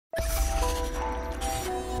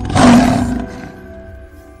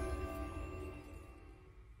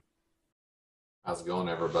How's it going,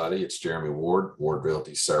 everybody? It's Jeremy Ward, Ward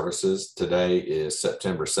Realty Services. Today is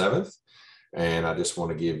September 7th, and I just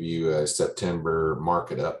want to give you a September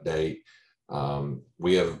market update.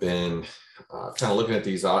 We have been kind of looking at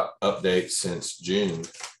these updates since June.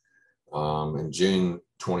 In June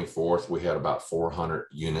 24th, we had about 400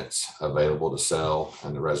 units available to sell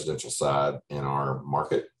on the residential side in our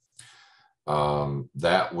market.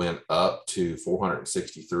 That went up to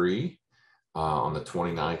 463 on the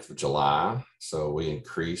 29th of July. So we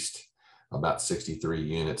increased about 63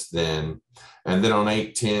 units then. And then on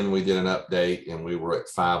 8/10, we did an update and we were at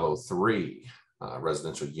 503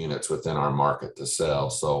 residential units within our market to sell.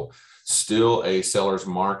 So still a seller's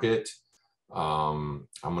market. I'm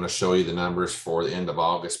going to show you the numbers for the end of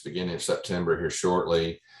August, beginning of September here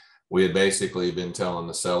shortly. We had basically been telling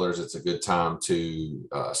the sellers it's a good time to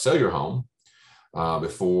sell your home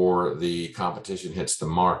before the competition hits the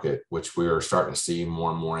market, which we are starting to see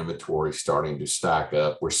more and more inventory starting to stack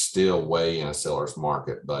up. We're still way in a seller's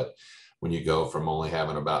market, but when you go from only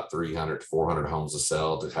having about 300 to 400 homes to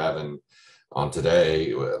sell to having on today,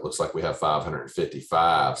 it looks like we have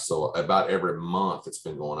 555. So about every month it's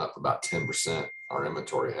been going up about 10%, our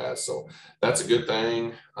inventory has. So that's a good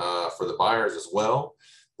thing for the buyers as well.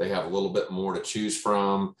 They have a little bit more to choose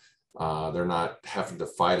from. They're not having to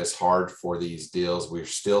fight as hard for these deals. We're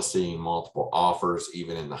still seeing multiple offers,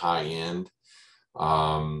 even in the high end.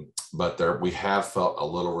 But we have felt a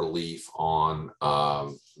little relief on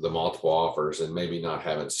the multiple offers and maybe not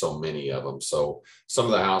having so many of them. So some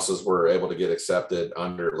of the houses were able to get accepted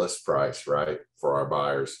under list price, right, for our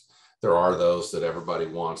buyers. There are those that everybody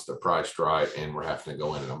wants, they're priced right, and we're having to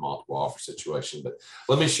go in a multiple offer situation. But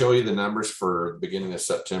let me show you the numbers for the beginning of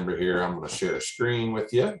September here. I'm going to share the screen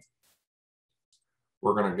with you.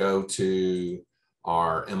 We're going to go to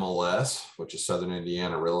our MLS, which is Southern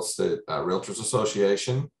Indiana Real Estate Realtors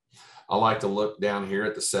Association. I like to look down here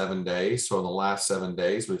at the 7 days. So in the last 7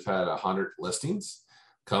 days, we've had 100 listings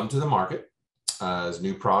come to the market as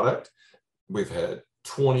new product. We've had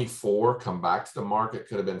 24 come back to the market.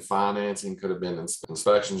 Could have been financing, could have been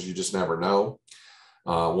inspections. You just never know.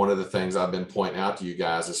 One of the things I've been pointing out to you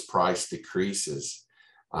guys is price decreases.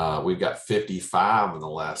 We've got 55 in the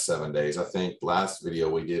last 7 days. I think last video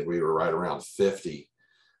we did, we were right around 50.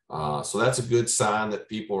 So that's a good sign that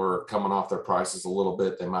people are coming off their prices a little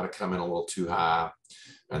bit. They might have come in a little too high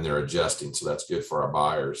and they're adjusting. So that's good for our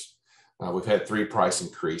buyers. We've had 3 price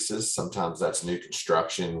increases. Sometimes that's new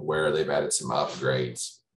construction where they've added some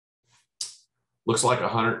upgrades. Looks like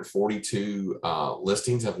 142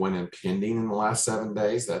 listings have went in pending in the last 7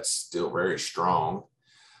 days. That's still very strong.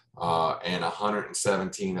 And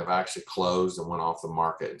 117 have actually closed and went off the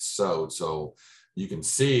market and sold. So you can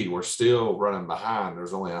see we're still running behind.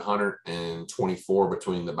 There's only 124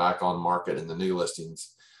 between the back on market and the new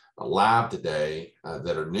listings live today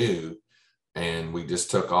that are new. And we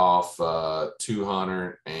just took off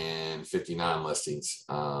 259 listings.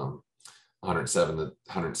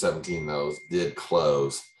 117 of those did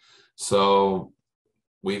close. So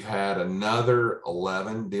we've had another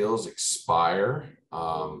 11 deals expire.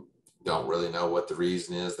 Don't really know what the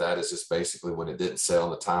reason is. That is just basically when it didn't sell in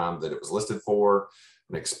the time that it was listed for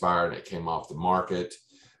and expired and it came off the market.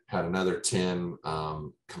 Had another 10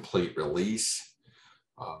 complete release.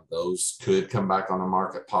 Those could come back on the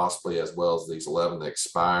market possibly, as well as these 11 that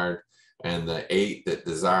expired. And the 8 that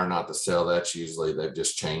desire not to sell, that's usually they've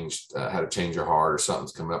just changed, had a change of heart or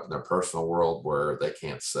something's coming up in their personal world where they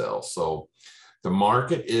can't sell. So the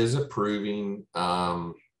market is approving,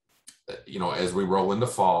 as we roll into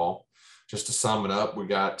fall. Just to sum it up, we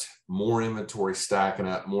got more inventory stacking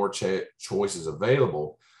up, more choices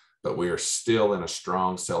available, but we are still in a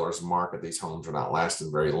strong seller's market. These homes are not lasting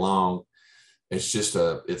very long. It's just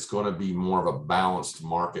it's going to be more of a balanced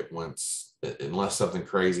market unless something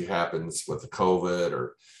crazy happens with the COVID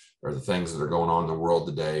or the things that are going on in the world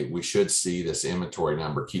today. We should see this inventory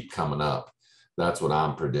number keep coming up. That's what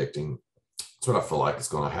I'm predicting. That's what I feel like is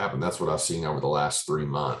going to happen. That's what I've seen over the last 3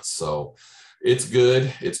 months. So it's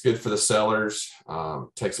good. It's good for the sellers.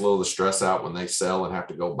 Takes a little of the stress out when they sell and have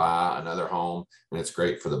to go buy another home. And it's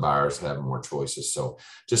great for the buyers to have more choices. So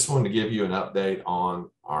just wanted to give you an update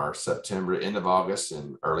on our September, end of August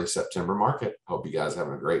and early September market. Hope you guys are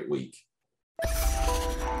having a great week.